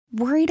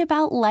Worried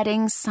about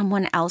letting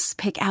someone else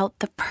pick out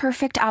the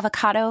perfect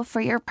avocado for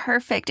your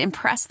perfect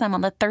impress them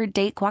on the third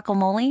date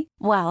guacamole?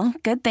 Well,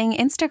 good thing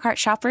Instacart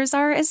shoppers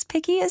are as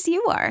picky as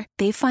you are.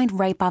 They find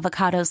ripe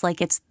avocados like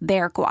it's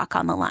their guac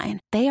on the line.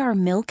 They are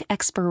milk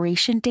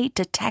expiration date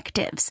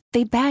detectives.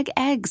 They bag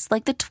eggs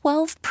like the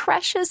 12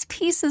 precious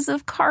pieces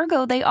of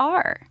cargo they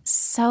are.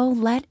 So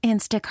let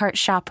Instacart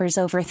shoppers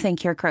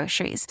overthink your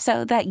groceries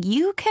so that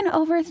you can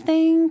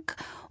overthink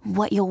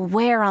what you'll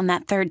wear on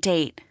that third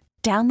date.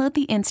 Download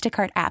the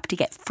Instacart app to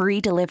get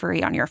free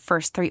delivery on your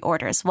first 3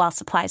 orders while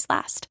supplies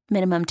last.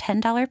 Minimum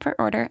 $10 per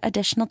order.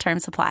 Additional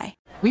terms apply.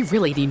 We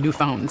really need new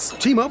phones.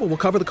 T-Mobile will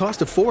cover the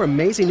cost of 4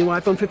 amazing new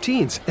iPhone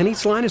 15s, and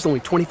each line is only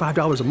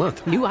 $25 a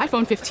month. New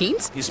iPhone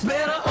 15s? It's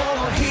better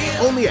over here.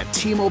 Only at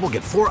T-Mobile,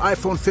 get 4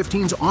 iPhone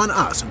 15s on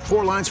us and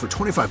 4 lines for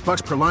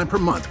 $25 per line per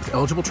month with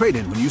eligible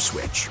trade-in when you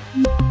switch.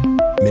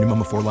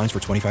 Minimum of 4 lines for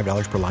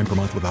 $25 per line per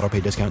month with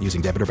autopay discount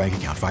using debit or bank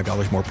account.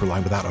 $5 more per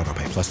line without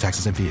autopay, plus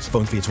taxes and fees.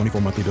 Phone fee at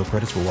 24 monthly bill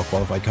credits for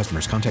well-qualified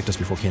customers. Contact us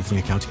before canceling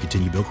account to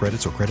continue bill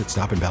credits or credit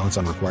stop and balance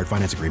on required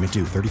finance agreement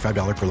due.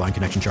 $35 per line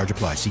connection charge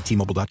applies. See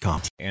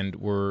T-Mobile.com. And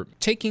we're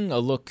taking a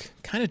look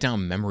kind of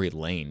down memory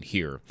lane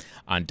here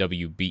on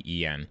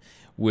WBEN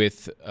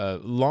with a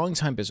long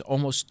time business,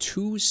 almost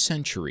 2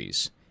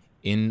 centuries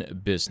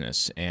in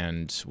business,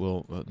 and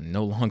will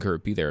no longer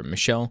be there.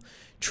 Michelle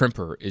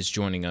Trimper is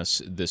joining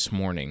us this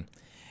morning.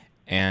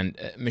 And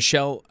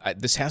Michelle,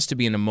 this has to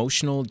be an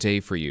emotional day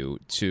for you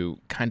to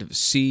kind of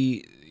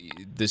see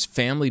this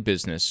family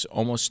business,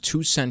 almost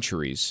 2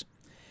 centuries,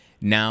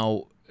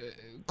 now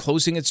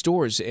closing its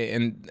doors.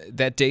 And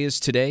that day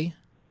is today?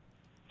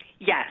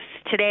 Yes,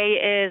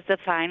 today is the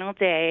final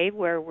day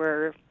where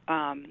we're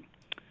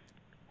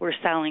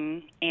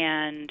selling,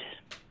 and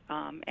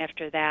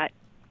after that,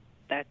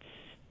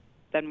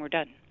 then we're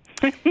done.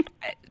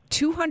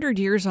 200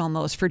 years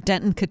almost for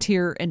Denton,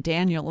 Cottier, and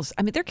Daniels.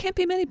 I mean, there can't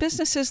be many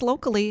businesses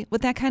locally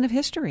with that kind of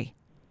history.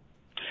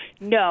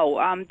 No,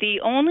 the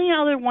only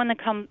other one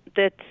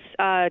that's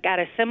got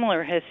a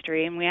similar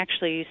history, and we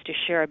actually used to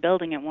share a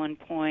building at one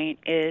point,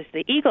 is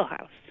the Eagle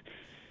House.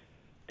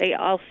 They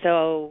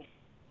also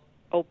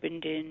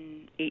opened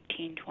in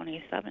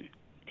 1827,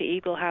 the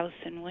Eagle House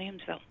in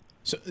Williamsville.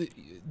 So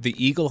the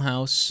Eagle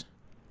House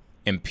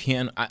and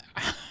piano,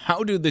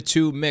 how do the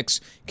two mix?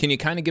 Can you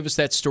kind of give us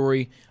that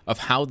story of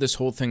how this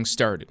whole thing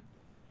started?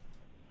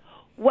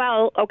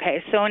 Well,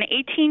 okay, so in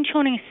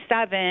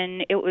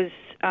 1827, it was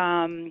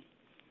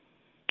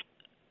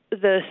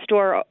the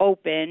store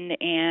opened,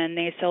 and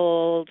they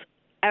sold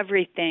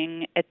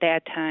everything at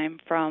that time,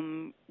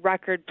 from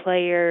record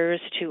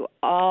players to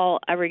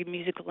every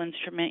musical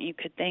instrument you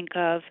could think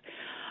of.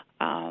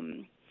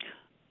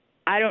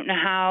 I don't know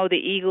how the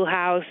Eagle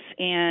House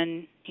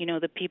and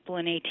the people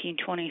in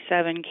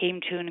 1827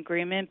 came to an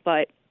agreement,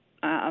 but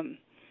proud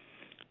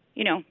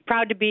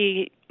to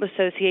be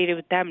associated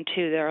with them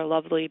too. They're a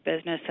lovely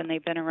business, and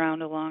they've been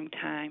around a long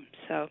time.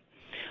 So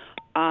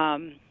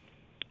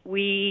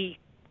we're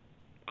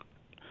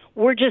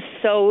just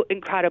so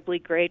incredibly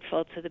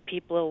grateful to the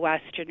people of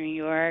Western New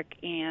York.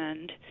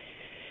 And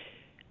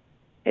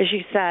as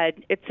you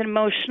said, it's an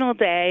emotional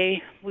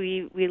day.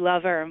 We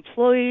love our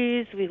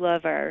employees. We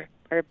love our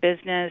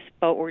business,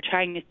 but we're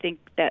trying to think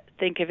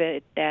of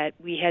it that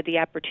we had the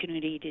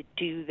opportunity to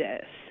do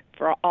this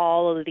for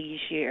all of these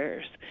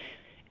years.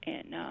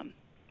 And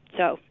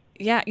so...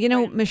 Yeah,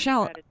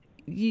 Michelle,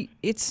 you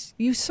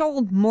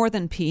sold more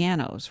than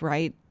pianos,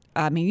 right?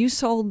 I mean, you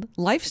sold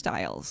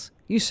lifestyles.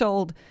 You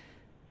sold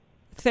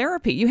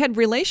therapy. You had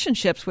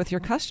relationships with your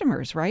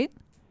customers, right?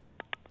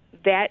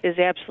 That is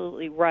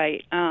absolutely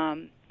right.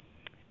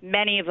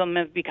 Many of them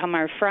have become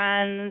our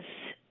friends.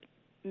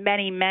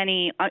 Many.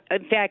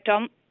 In fact,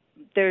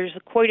 there's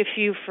quite a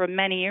few from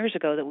many years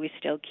ago that we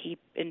still keep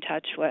in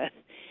touch with.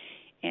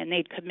 And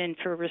they'd come in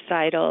for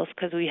recitals,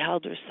 because we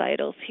held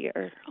recitals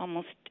here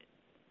almost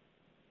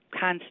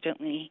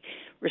constantly.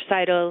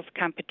 Recitals,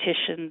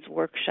 competitions,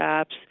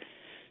 workshops.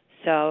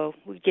 So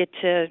we get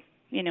to,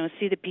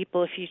 see the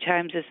people a few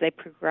times as they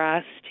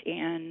progressed.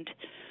 And,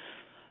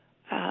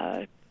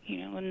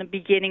 in the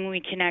beginning,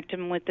 we connect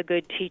them with a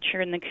good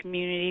teacher in the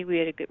community. We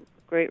had a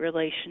great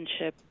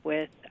relationship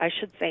with,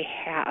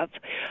 have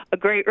a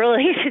great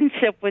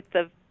relationship with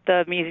the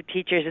music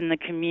teachers in the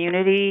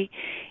community.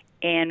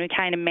 And we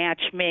kind of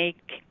match make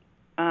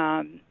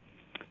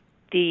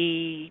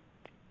the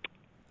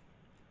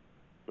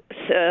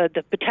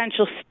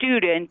potential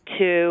student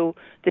to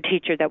the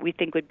teacher that we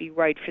think would be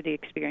right for the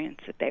experience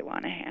that they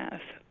want to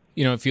have.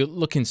 If you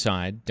look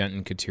inside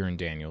Denton, Cottier, and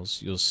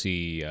Daniels, you'll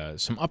see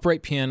some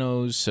upright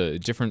pianos,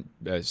 different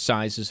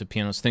sizes of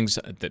pianos, things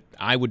that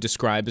I would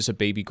describe as a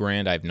baby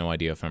grand. I have no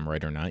idea if I'm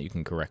right or not. You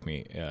can correct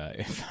me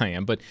if I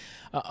am. But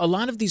a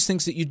lot of these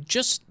things that you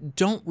just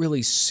don't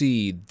really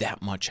see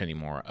that much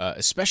anymore,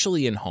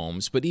 especially in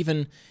homes. But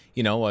even,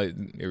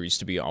 there used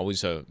to be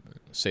always a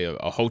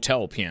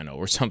hotel piano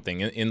or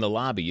something in the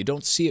lobby. You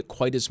don't see it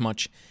quite as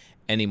much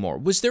anymore.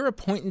 Was there a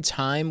point in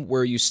time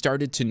where you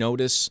started to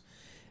notice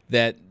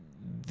that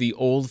the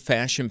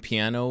old-fashioned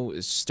piano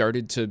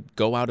started to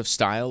go out of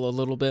style a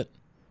little bit?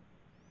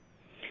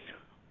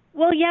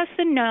 Well, yes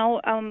and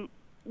no.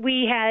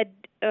 We had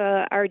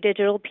our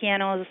digital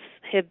pianos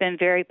have been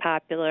very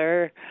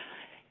popular,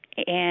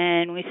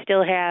 and we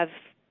still have,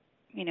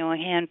 a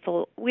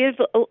handful. We have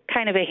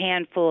kind of a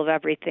handful of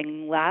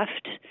everything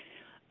left,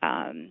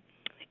 and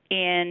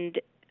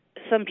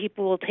some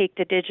people will take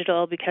the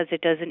digital because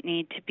it doesn't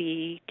need to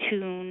be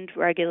tuned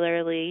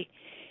regularly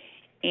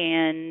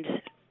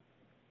and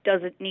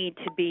doesn't need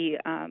to be,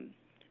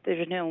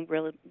 there's no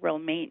real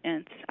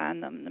maintenance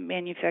on them. The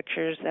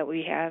manufacturers that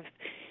we have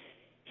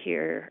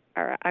here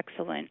are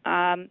excellent.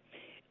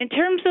 In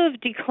terms of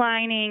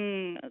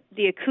declining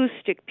the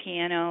acoustic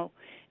piano,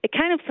 it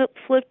kind of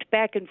flipped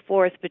back and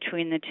forth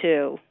between the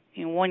two.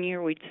 One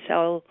year we'd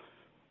sell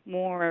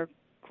more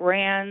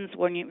grands,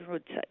 one year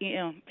we'd sell,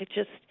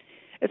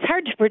 it's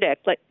hard to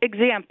predict. Like,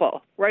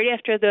 example, right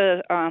after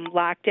the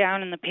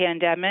lockdown and the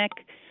pandemic,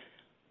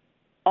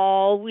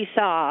 all we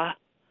saw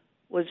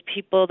was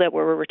people that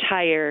were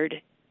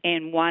retired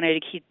and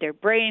wanted to keep their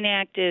brain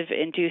active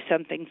and do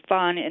something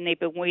fun, and they've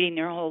been waiting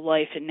their whole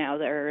life, and now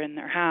they're in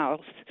their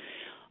house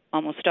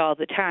almost all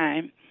the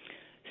time.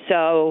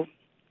 So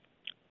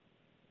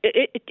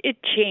it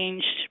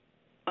changed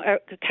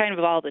kind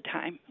of all the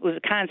time. It was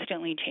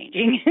constantly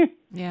changing.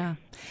 Yeah.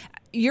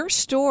 Your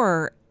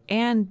store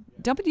and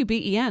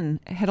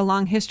WBEN had a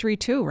long history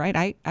too, right?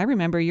 I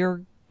remember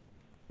your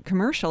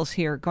commercials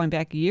here going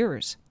back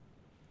years.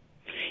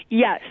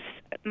 Yes.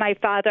 My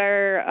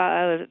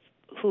father,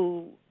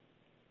 who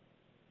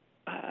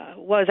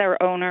was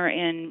our owner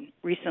and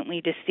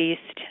recently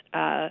deceased,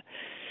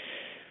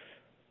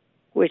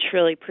 which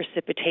really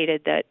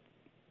precipitated that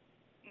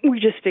we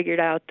just figured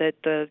out that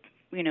the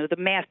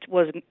math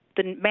wasn't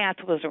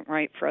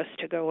right for us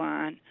to go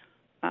on,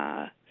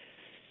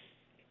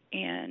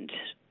 and.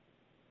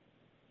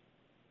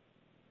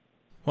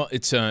 Well,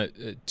 it's a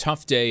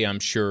tough day, I'm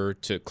sure,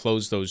 to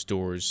close those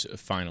doors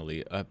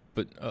finally.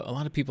 But a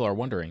lot of people are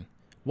wondering,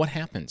 what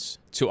happens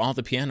to all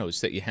the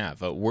pianos that you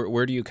have?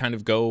 Where do you kind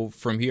of go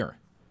from here?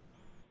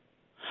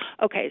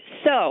 Okay,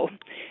 so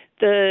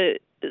the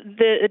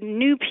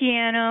new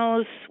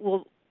pianos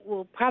will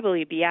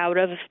probably be out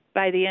of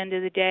by the end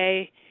of the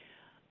day.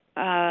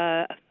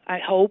 I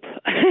hope,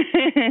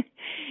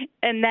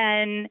 and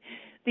then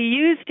the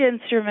used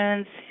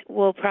instruments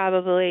will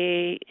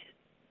probably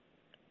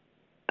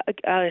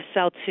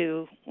sell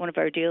to one of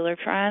our dealer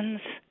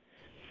friends.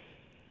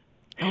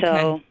 Okay.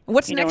 So,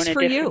 what's next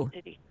for you?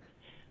 City.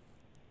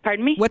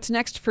 Pardon me? What's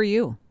next for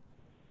you?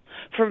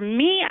 For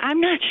me,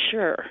 I'm not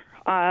sure.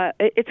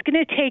 It's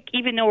going to take,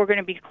 even though we're going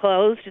to be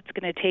closed, it's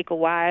going to take a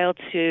while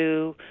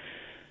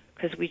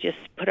because we just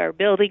put our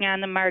building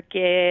on the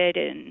market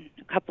and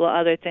a couple of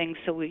other things.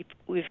 So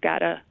we've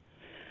got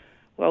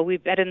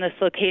we've been in this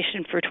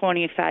location for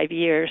 25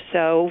 years,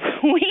 so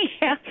we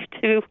have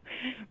to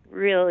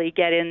really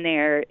get in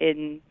there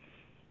and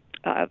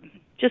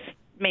just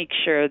make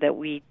sure that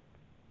we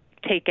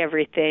take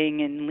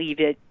everything and leave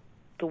it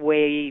the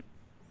way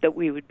that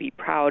we would be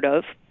proud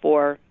of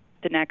for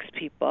the next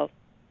people.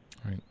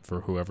 All right,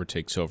 for whoever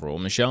takes over. Well,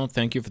 Michelle,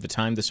 thank you for the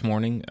time this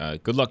morning.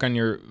 Good luck on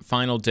your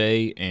final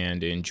day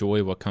and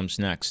enjoy what comes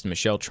next.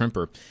 Michelle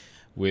Trimper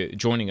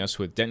joining us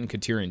with Denton,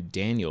 Cottier &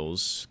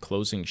 Daniels,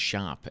 closing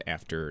shop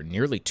after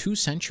nearly 2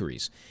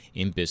 centuries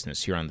in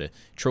business here on the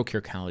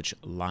Trocaire College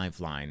Live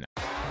Line.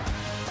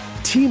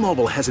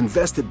 T-Mobile has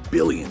invested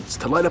billions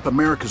to light up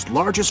America's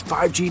largest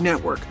 5G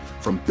network,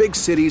 from big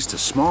cities to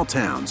small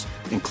towns,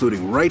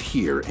 including right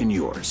here in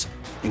yours.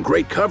 And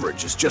great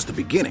coverage is just the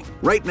beginning.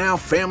 Right now,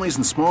 families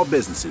and small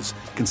businesses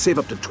can save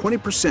up to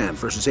 20%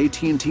 versus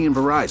AT&T and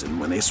Verizon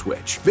when they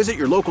switch. Visit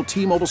your local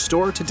T-Mobile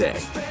store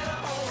today.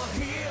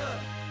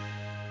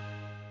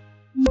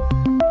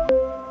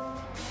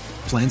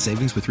 Plan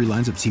savings with 3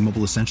 lines of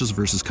T-Mobile Essentials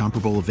versus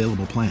comparable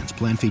available plans.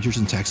 Plan features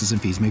and taxes and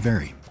fees may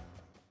vary.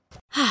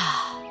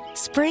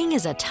 Spring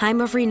is a time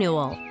of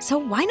renewal, so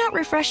why not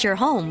refresh your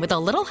home with a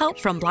little help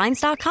from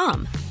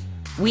Blinds.com?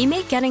 We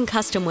make getting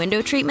custom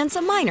window treatments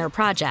a minor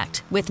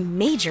project with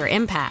major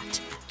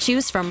impact.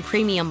 Choose from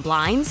premium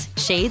blinds,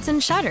 shades,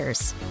 and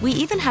shutters. We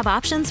even have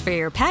options for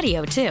your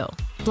patio, too.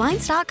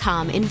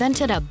 Blinds.com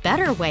invented a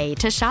better way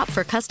to shop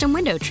for custom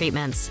window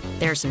treatments.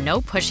 There's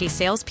no pushy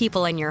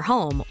salespeople in your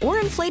home or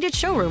inflated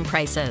showroom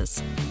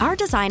prices. Our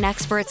design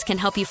experts can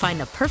help you find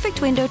the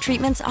perfect window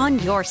treatments on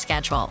your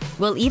schedule.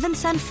 We'll even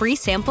send free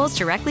samples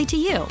directly to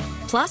you.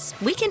 Plus,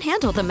 we can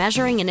handle the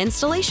measuring and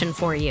installation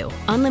for you.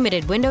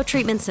 Unlimited window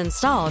treatments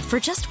installed for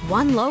just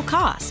one low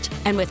cost.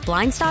 And with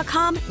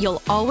Blinds.com,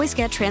 you'll always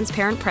get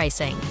transparent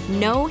pricing.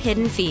 No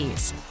hidden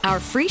fees. Our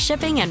free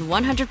shipping and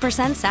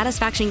 100%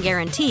 satisfaction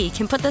guarantee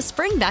can put the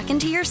spring back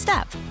into your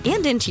step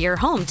and into your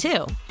home,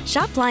 too.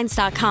 Shop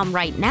Blinds.com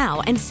right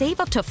now and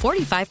save up to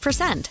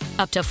 45%.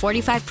 Up to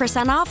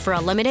 45% off for a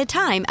limited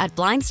time at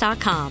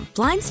Blinds.com.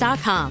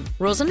 Blinds.com.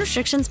 Rules and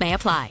restrictions may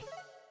apply.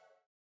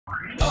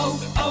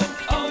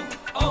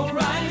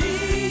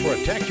 For a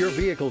Protect your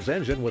vehicle's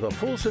engine with a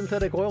full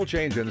synthetic oil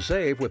change and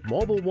save with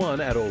Mobile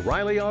One at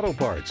O'Reilly Auto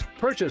Parts.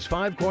 Purchase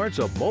 5 quarts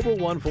of Mobile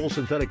One full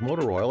synthetic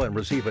motor oil and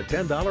receive a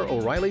 $10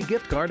 O'Reilly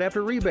gift card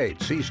after rebate.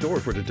 See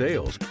store for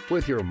details.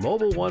 With your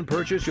Mobile One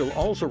purchase, you'll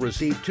also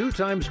receive 2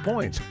 times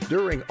points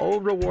during O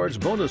Rewards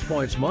Bonus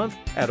Points Month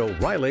at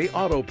O'Reilly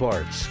Auto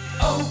Parts.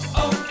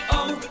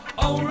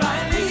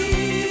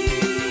 O'Reilly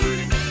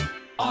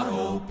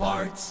Auto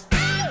Parts.